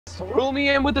threw me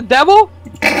in with the devil?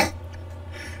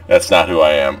 That's not who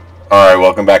I am. Alright,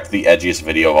 welcome back to the edgiest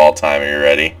video of all time. Are you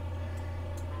ready?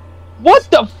 What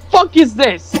the fuck is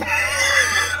this?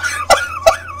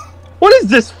 What is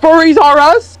this, Furries R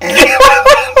Us?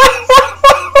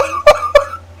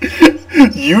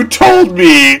 You told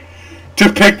me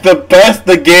to pick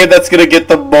the game that's gonna get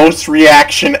the most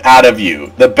reaction out of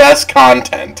you. The best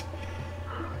content.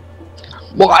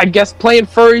 Well, I guess playing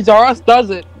Furries R Us does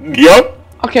it. Yep.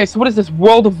 Okay, so what is this,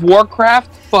 World of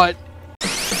Warcraft, but...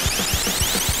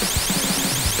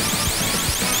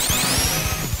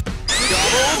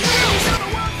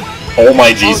 Oh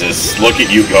my Jesus, look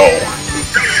at you go.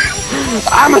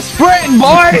 I'm a sprinting,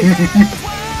 boy!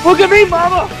 Look at me,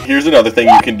 mama! Here's another thing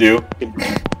you can do.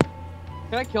 Can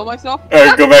I kill myself?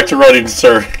 Alright, go back to running,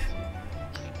 sir.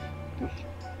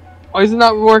 Why is it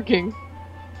not working?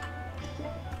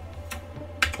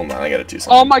 Hold on, I gotta do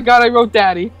something. Oh my god, I wrote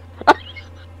daddy.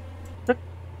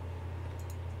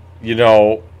 You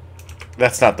know,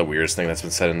 that's not the weirdest thing that's been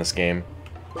said in this game.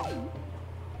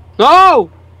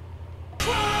 No!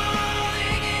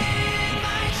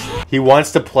 He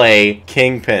wants to play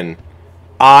Kingpin.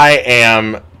 I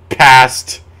am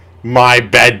past my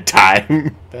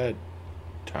bedtime.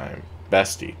 Bedtime.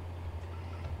 Bestie.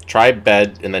 Try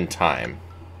bed and then time.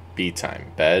 B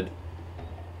time. Bed.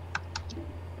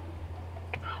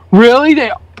 Really?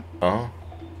 They... Oh.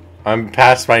 I'm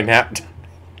past my nap time.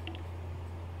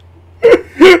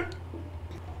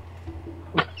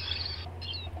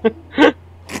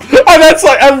 And that's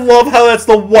like, I love how that's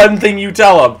the one thing you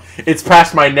tell him. It's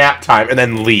past my nap time, and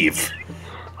then leave.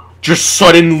 Just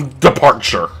sudden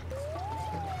departure.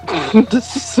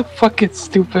 This is so fucking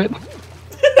stupid.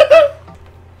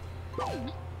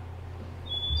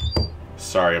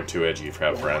 Sorry, I'm too edgy for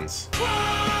have friends.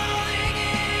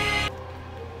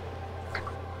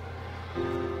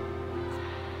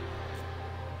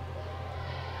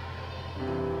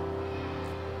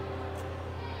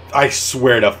 I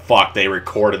swear to fuck they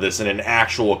recorded this in an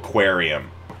actual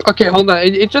aquarium. Okay, hold on.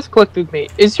 It just clicked with me.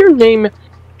 Is your name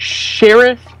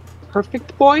Sheriff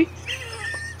Perfect Boy?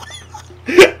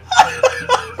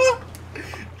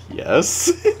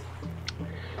 Yes.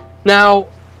 Now,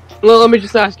 let me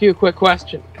just ask you a quick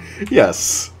question.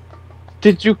 Yes.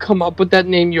 Did you come up with that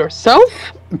name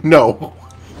yourself? No.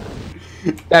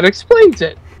 That explains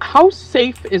it. How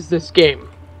safe is this game?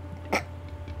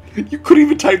 You couldn't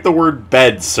even type the word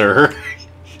bed, sir.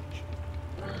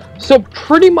 So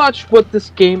pretty much what this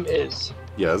game is...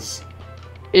 Yes.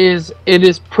 It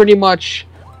is pretty much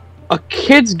a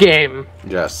kid's game.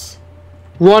 Yes.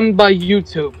 Run by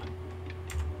YouTube.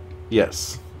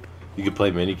 Yes. You could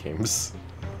play minigames.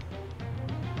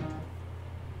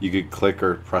 You could click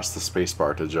or press the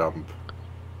spacebar to jump.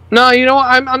 No, you know what?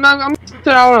 I'm gonna sit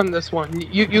out on this one.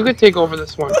 You could take over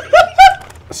this one.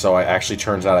 So I actually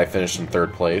turns out I finished in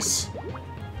 3rd place.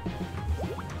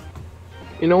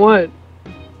 You know what?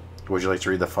 Would you like to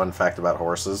read the fun fact about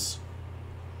horses?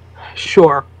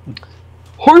 Sure.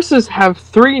 Horses have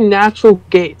 3 natural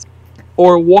gaits,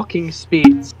 or walking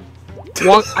speeds.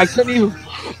 I couldn't even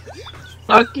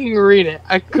fucking read it.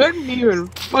 I couldn't even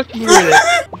fucking read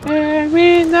it. And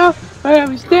we know where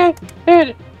we stand.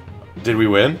 Did we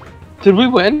win? Did we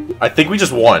win? I think we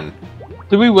just won.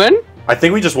 Did we win? I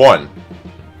think we just won.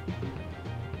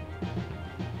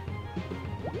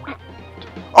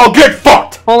 Oh, get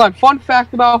fucked! Hold on. Fun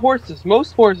fact about horses.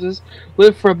 Most horses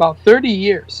live for about 30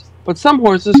 years, but some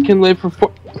horses can live for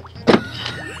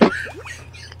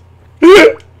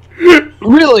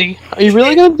Really? Are you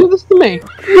really gonna do this to me?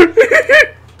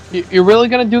 You're really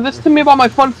gonna do this to me about my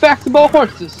fun facts about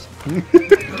horses?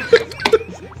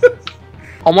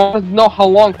 I want to know how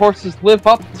long horses live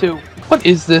up to. What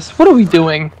is this? What are we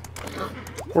doing?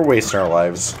 We're wasting our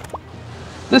lives.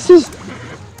 This is...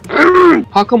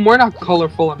 How come we're not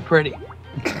colorful and pretty?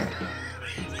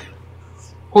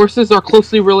 Horses are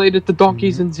closely related to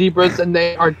donkeys and zebras, and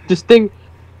they are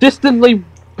distantly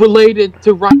related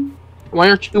to rhino. Why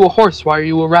aren't you a horse? Why are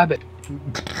you a rabbit?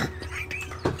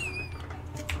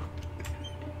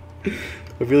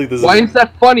 I feel like this Why is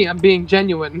that funny? I'm being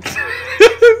genuine.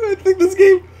 I think this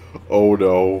game... Oh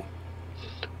no.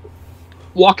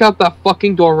 Walk out that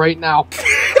fucking door right now.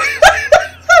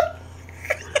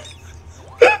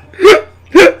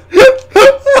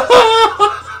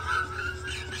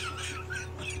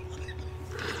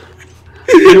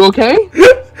 You okay?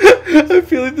 I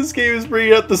feel like this game is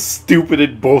bringing out the stupid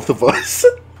in both of us.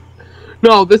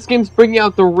 No, this game's bringing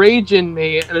out the rage in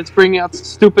me, and it's bringing out the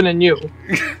stupid in you.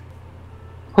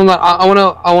 Hold on, I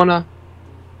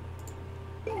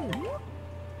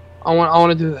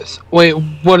wanna do this. Wait,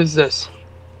 what is this?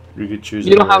 You could choose.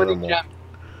 You don't have any gems.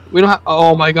 We don't have.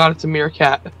 Oh my god, it's a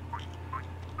meerkat.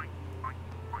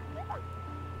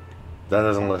 That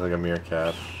doesn't look like a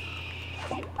meerkat.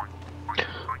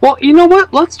 Well, you know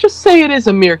what? Let's just say it is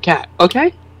a meerkat,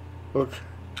 okay? Okay.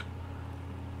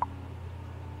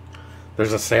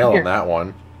 There's a sale on that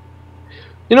one.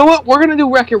 You know what? We're gonna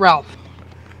do Wreck-It Ralph.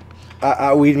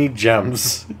 We need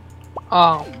gems.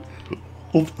 Oh.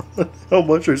 Hold on. How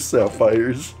much are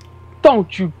sapphires?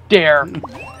 Don't you dare.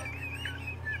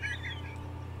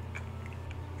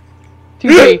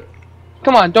 T-Zee,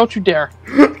 come on, don't you dare.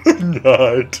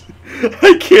 Not.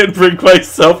 I can't bring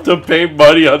myself to pay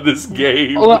money on this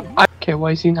game. Okay,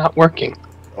 why is he not working?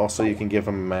 Also, you can give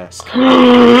him a mask.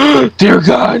 Dear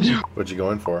God. What you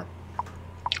going for?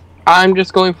 I'm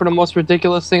just going for the most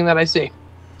ridiculous thing that I see.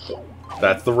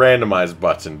 That's the randomized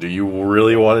button. Do you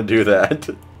really want to do that?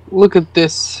 Look at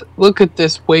this. Look at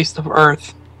this waste of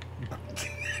earth.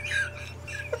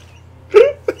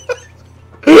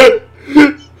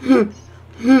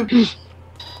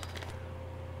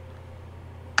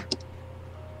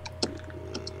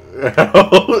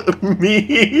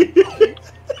 Me?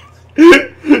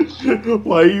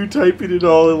 Why are you typing it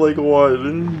all in like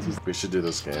one? We should do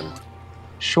this game.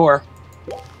 Sure.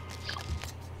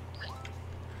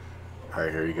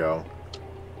 Alright, here you go.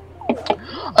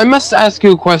 I must ask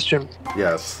you a question.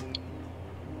 Yes.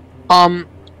 How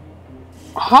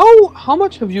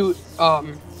much have you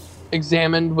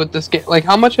examined with this game? Like,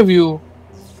 how much have you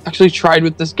actually tried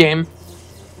with this game?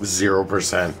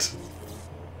 0%.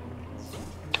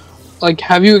 Like,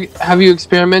 have you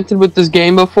experimented with this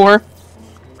game before?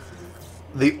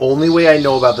 The only way I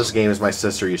know about this game is my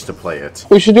sister used to play it.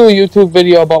 We should do a YouTube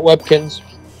video about webkins.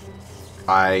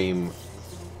 I'm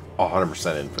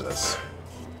 100% in for this.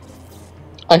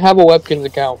 I have a webkins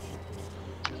account.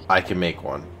 I can make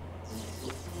one.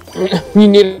 You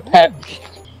need a pet.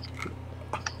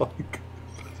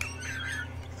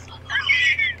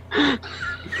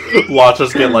 Watch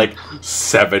us get like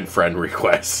 7 friend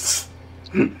requests.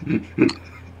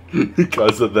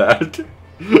 Because of that.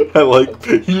 I like,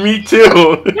 me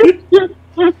too.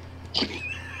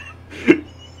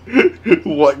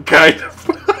 What kind of...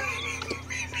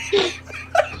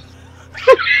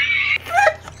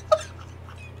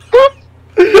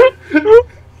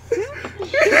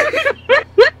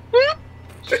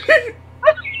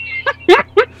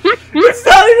 It's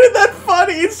not even that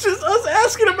funny, it's just us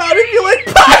asking about if you like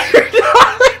pie or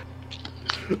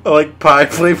not. I like pie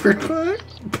flavored pie,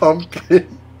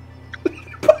 pumpkin.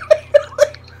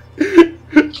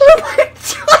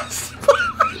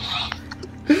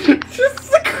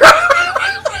 Just the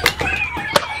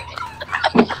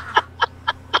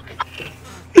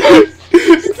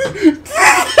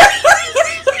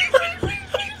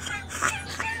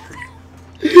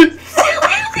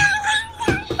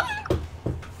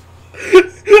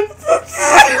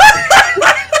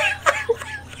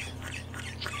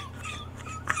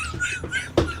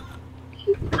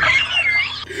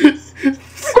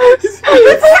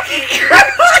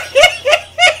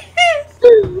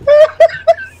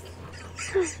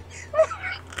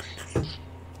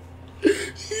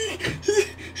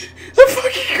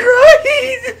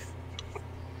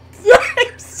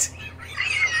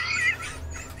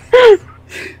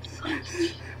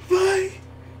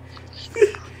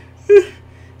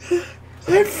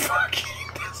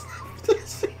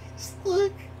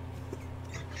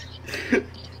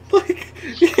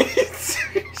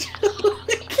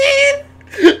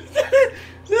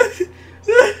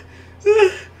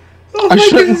I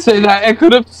shouldn't say that. It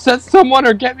could upset someone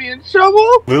or get me in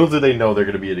trouble. Little do they know they're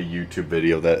going to be in a YouTube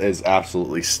video that is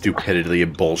absolutely stupidity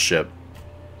and bullshit.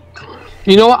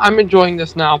 You know what? I'm enjoying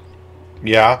this now.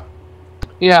 Yeah?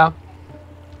 Yeah.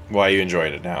 Why are you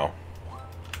enjoying it now?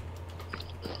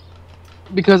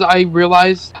 Because I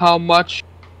realized how much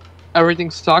everything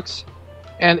sucks,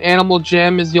 and Animal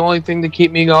Jam is the only thing to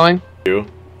keep me going. You?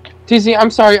 T-Zee,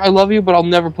 I'm sorry, I love you, but I'll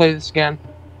never play this again.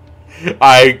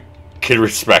 I can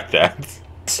respect that.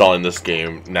 Installing this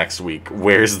game next week.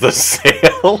 Where's the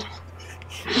sale?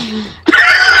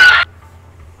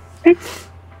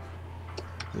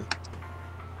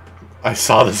 I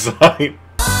saw the sign.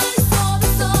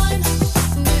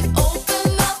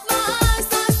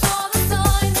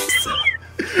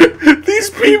 These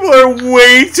people are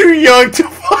way too young to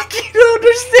fucking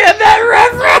understand that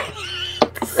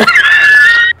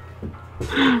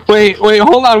reference. Wait,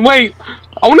 hold on, wait.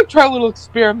 I want to try a little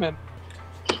experiment.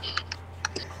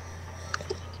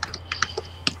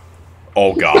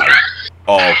 Oh god.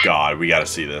 Oh god, we gotta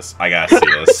see this. I gotta see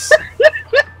this.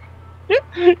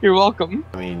 You're welcome.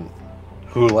 I mean,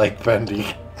 who liked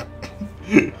Bendy?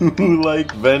 Who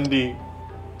liked Bendy?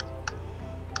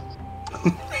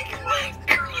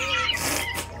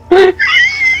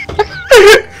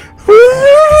 Favorite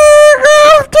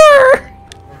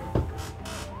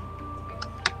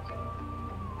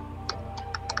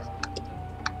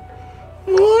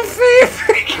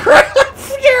crafter.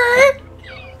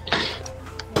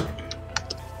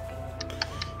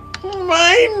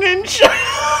 My ninja.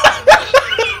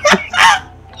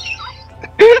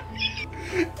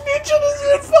 Ninja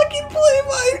doesn't fucking play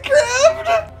Minecraft.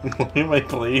 Why am I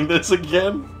playing this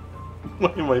again?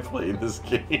 Why am I playing this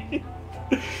game?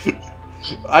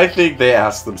 I think they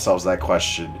ask themselves that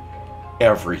question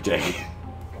every day.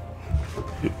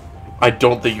 I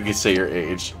don't think you can say your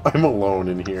age. I'm alone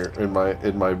in here in my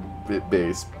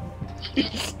base.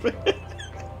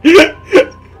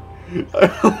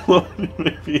 I'm alone in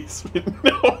my basement.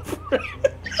 No friends.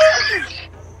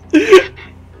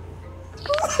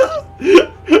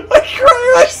 I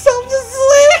cry myself to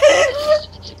sleep.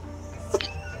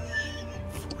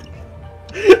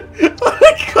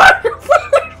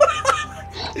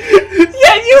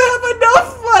 Yeah, you have enough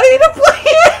money to play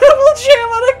Animal Jam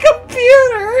on a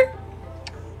computer.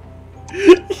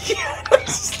 Yeah,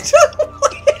 still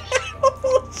play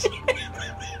Animal Jam.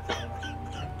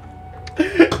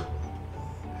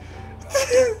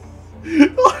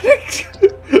 What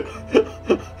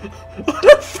a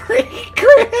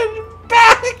 $3,000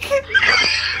 back.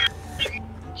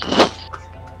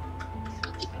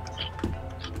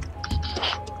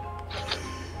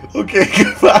 Okay,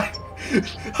 goodbye.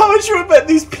 How much you would bet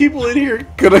these people in here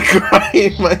gonna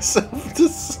cry myself to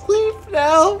sleep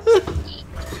now?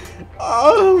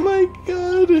 Oh my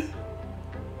god.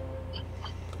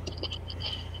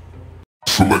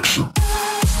 Selection.